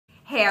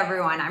Hey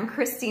everyone, I'm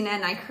Christina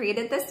and I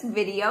created this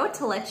video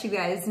to let you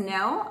guys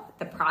know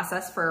the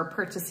process for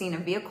purchasing a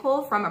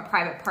vehicle from a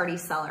private party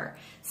seller,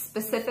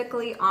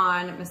 specifically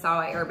on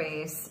Misawa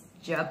AB,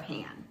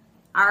 Japan.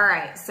 All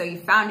right, so you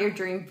found your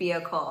dream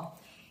vehicle.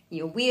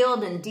 You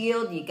wheeled and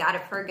dealed, you got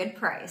it for a good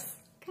price.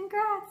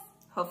 Congrats.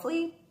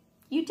 Hopefully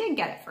you did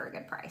get it for a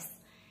good price.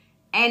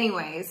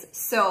 Anyways,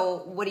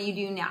 so what do you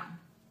do now?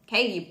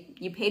 Okay,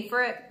 you paid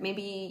for it.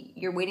 Maybe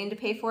you're waiting to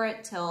pay for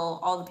it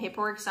till all the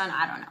paperwork's done.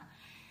 I don't know.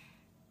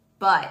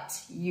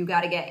 But you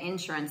got to get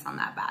insurance on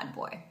that bad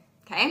boy.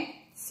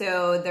 Okay,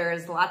 so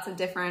there's lots of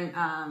different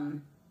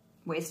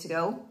ways to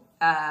go.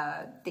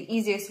 The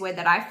easiest way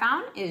that I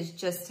found is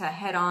just to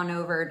head on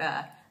over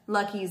to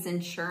Lucky's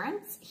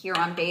Insurance here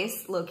on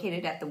base,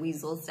 located at the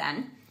Weasel's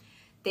Den.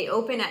 They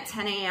open at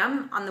 10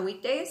 a.m. on the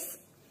weekdays,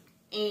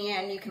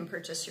 and you can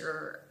purchase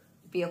your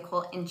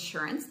vehicle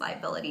insurance,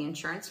 liability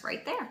insurance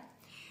right there.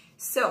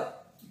 So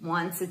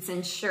once it's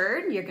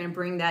insured, you're going to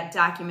bring that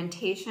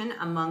documentation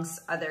amongst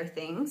other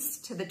things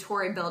to the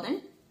Torii building,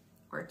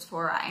 or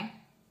Torii, I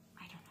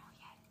don't know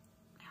yet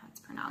how it's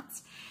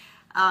pronounced.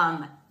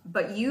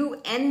 But you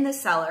and the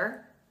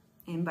seller,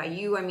 and by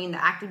you I mean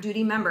the active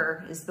duty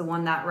member, is the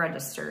one that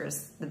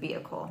registers the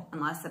vehicle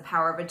unless the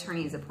power of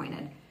attorney is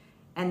appointed.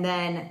 And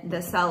then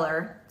the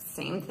seller,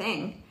 same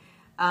thing,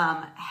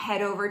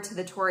 head over to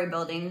the Torii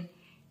building,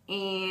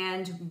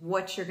 and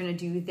what you're going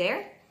to do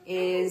there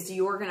is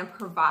you're going to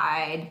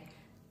provide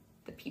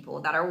the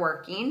people that are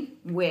working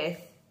with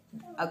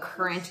a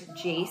current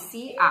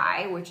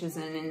JCI, which is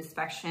an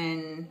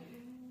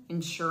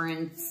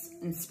insurance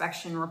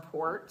inspection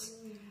report.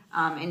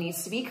 It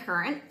needs to be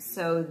current,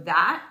 so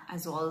that,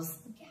 as well as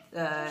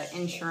the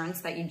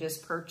insurance that you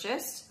just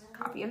purchased, a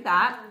copy of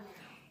that,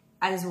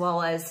 as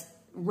well as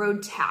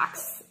road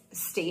tax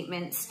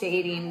statement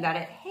stating that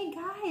hey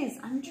guys,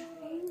 I'm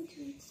trying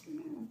to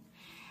explain.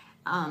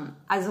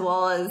 As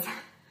well as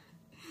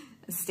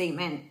a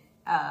statement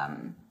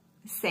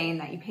saying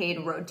that you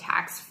paid road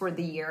tax for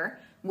the year,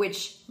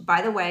 which,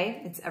 by the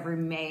way, it's every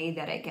May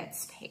that it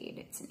gets paid.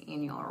 It's an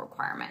annual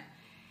requirement.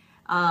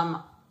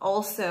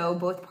 Also,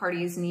 both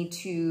parties need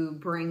to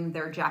bring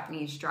their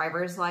Japanese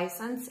driver's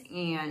license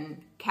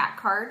and CAT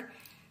card.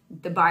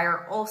 The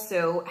buyer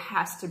also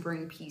has to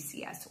bring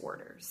PCS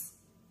orders.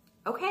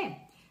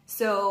 Okay,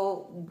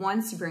 so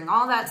once you bring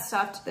all that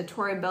stuff to the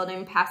Torii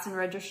building, pass in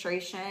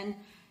registration,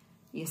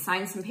 you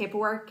sign some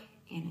paperwork,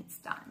 and it's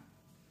done.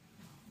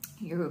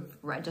 You've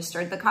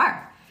registered the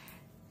car.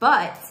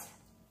 But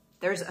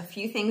there's a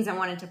few things I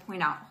wanted to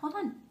point out. Hold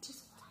on,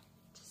 just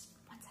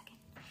 1 second.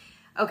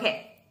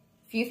 Okay,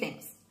 few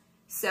things.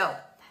 So,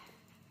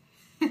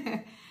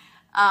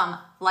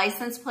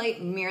 license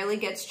plate merely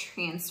gets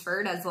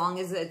transferred as long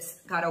as it's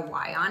got a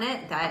Y on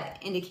it. That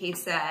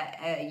indicates that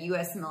a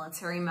U.S.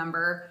 military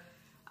member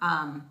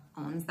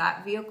owns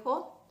that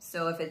vehicle.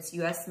 So if it's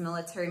U.S.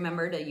 military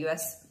member to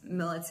U.S.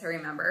 military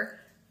member,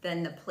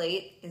 then the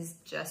plate is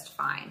just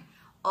fine.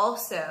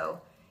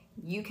 Also,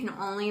 you can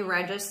only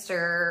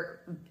register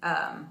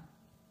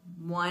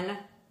one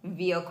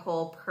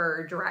vehicle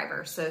per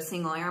driver. So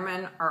single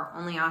airmen are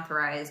only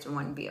authorized in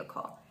one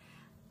vehicle.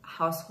 A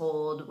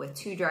household with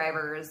 2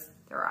 drivers,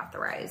 they're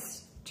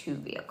authorized 2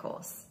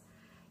 vehicles.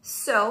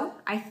 So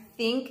I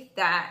think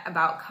that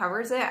about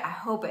covers it. I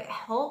hope it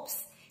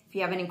helps. If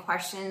you have any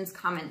questions,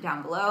 comment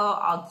down below.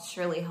 I'll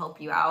surely help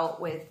you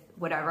out with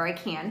whatever I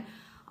can.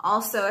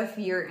 Also, if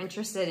you're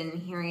interested in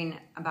hearing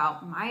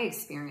about my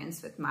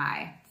experience with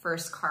my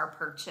first car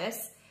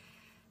purchase,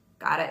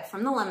 got it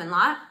from the Lemon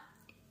Lot.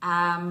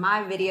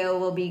 My video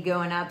will be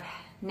going up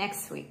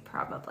next week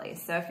probably.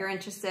 So if you're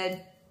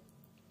interested,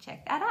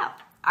 check that out.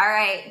 All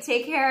right,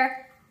 take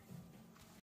care.